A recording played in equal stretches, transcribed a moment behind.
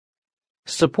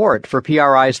Support for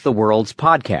PRI's The World's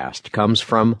podcast comes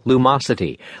from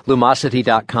Lumosity.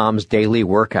 Lumosity.com's daily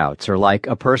workouts are like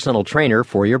a personal trainer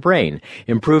for your brain,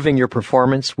 improving your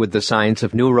performance with the science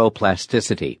of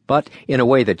neuroplasticity, but in a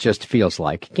way that just feels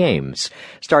like games.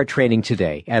 Start training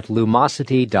today at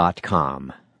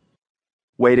Lumosity.com.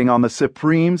 Waiting on the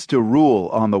Supremes to rule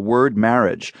on the word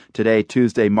marriage. Today,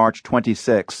 Tuesday, March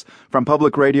 26. From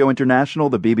Public Radio International,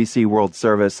 the BBC World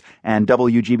Service, and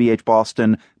WGBH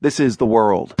Boston, this is The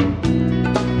World.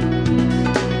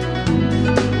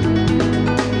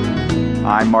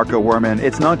 I'm Marco Werman.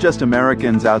 It's not just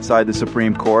Americans outside the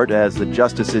Supreme Court as the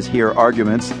justices hear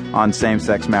arguments on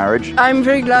same-sex marriage. I'm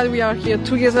very glad we are here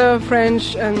together,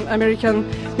 French and American,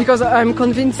 because I'm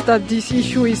convinced that this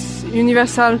issue is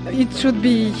universal. It should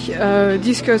be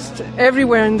discussed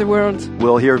everywhere in the world.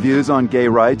 We'll hear views on gay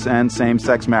rights and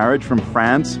same-sex marriage from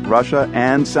France, Russia,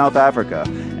 and South Africa.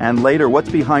 And later,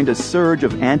 what's behind a surge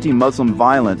of anti-Muslim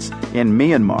violence in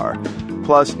Myanmar?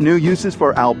 Plus, new uses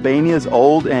for Albania's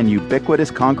old and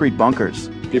ubiquitous concrete bunkers.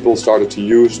 People started to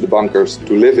use the bunkers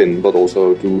to live in, but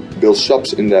also to build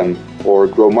shops in them or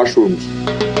grow mushrooms.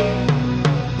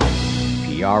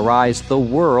 PRI's The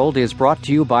World is brought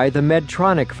to you by the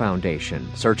Medtronic Foundation,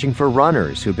 searching for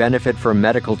runners who benefit from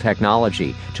medical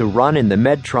technology to run in the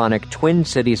Medtronic Twin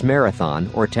Cities Marathon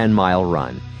or 10-mile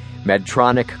run.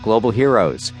 Medtronic Global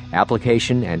Heroes.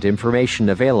 Application and information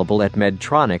available at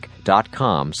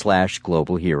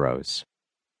medtronic.com/globalheroes.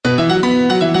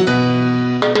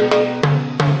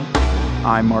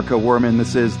 I'm Marco Werman.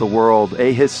 This is The World.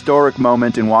 A historic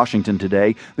moment in Washington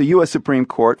today. The U.S. Supreme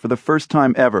Court, for the first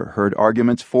time ever, heard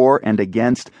arguments for and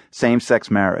against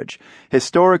same-sex marriage.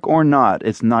 Historic or not,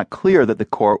 it's not clear that the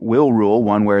court will rule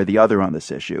one way or the other on this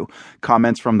issue.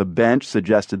 Comments from the bench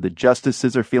suggested the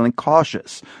justices are feeling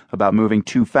cautious about moving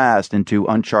too fast into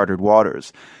uncharted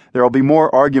waters. There will be more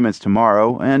arguments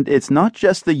tomorrow, and it's not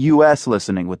just the U.S.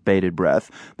 listening with bated breath.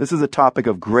 This is a topic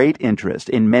of great interest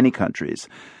in many countries.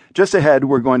 Just ahead,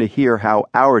 we're going to hear how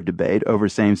our debate over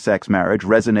same-sex marriage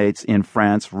resonates in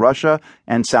France, Russia,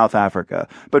 and South Africa.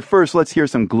 But first, let's hear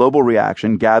some global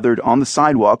reaction gathered on the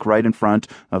sidewalk right in front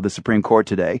of the Supreme Court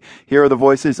today. Here are the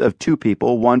voices of two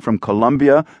people, one from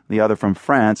Colombia, the other from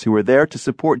France, who were there to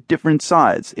support different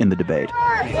sides in the debate.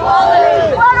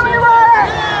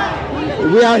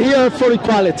 We are here for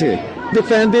equality,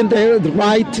 defending the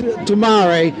right to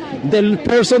marry the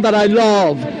person that I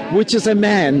love, which is a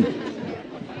man.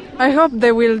 I hope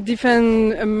they will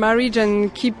defend marriage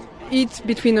and keep it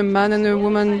between a man and a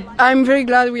woman. I'm very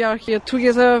glad we are here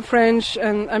together, French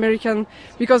and American,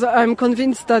 because I'm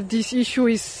convinced that this issue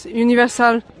is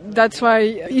universal. That's why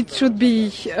it should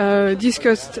be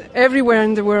discussed everywhere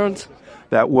in the world.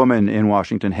 That woman in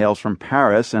Washington hails from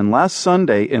Paris, and last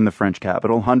Sunday in the French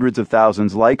capital, hundreds of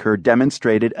thousands like her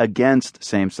demonstrated against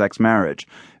same-sex marriage.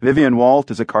 Vivian Walt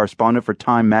is a correspondent for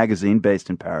Time magazine based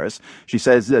in Paris. She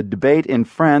says the debate in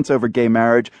France over gay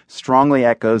marriage strongly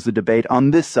echoes the debate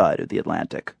on this side of the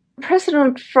Atlantic.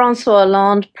 President François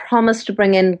Hollande promised to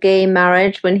bring in gay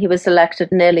marriage when he was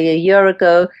elected nearly a year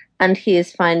ago, and he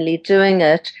is finally doing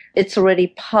it. It's already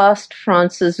passed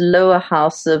France's lower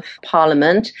house of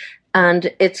parliament,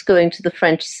 and it's going to the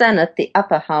French Senate, the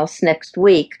upper house, next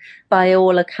week. By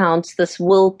all accounts, this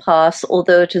will pass,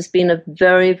 although it has been a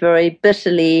very, very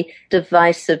bitterly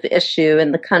divisive issue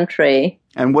in the country.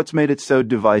 And what's made it so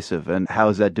divisive, and how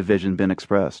has that division been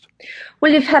expressed?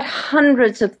 Well, you've had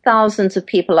hundreds of thousands of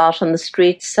people out on the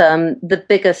streets, the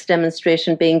biggest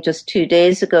demonstration being just 2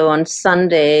 days ago on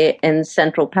Sunday in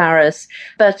central Paris.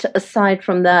 But aside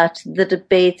from that, the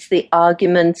debates, the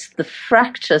arguments, the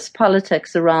fractious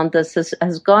politics around this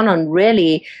has gone on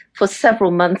really for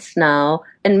several months now.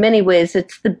 In many ways,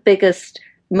 it's the biggest,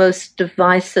 most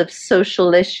divisive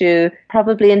social issue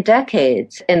probably in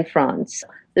decades in France.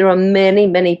 There are many,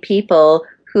 many people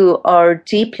who are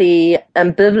deeply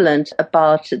ambivalent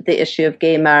about the issue of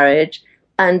gay marriage,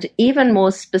 and even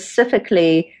more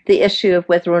specifically, the issue of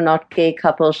whether or not gay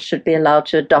couples should be allowed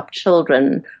to adopt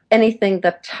children. Anything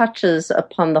that touches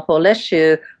upon the whole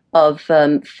issue of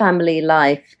family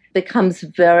life becomes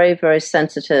very, very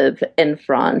sensitive in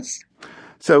France.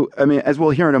 So, as we'll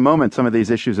hear in a moment, some of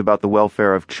these issues about the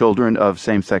welfare of children of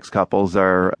same-sex couples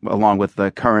are, along with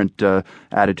the current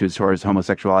attitudes towards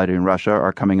homosexuality in Russia,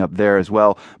 are coming up there as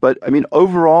well. But,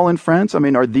 overall in France,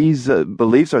 are these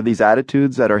beliefs, are these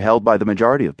attitudes that are held by the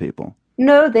majority of people?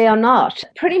 No, they are not.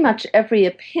 Pretty much every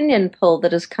opinion poll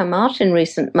that has come out in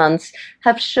recent months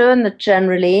have shown that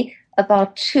generally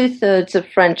about 2/3 of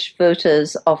French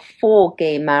voters are for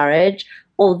gay marriage,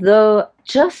 although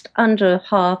just under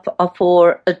half are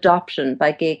for adoption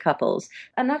by gay couples.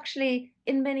 And actually,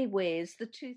 in many ways, the two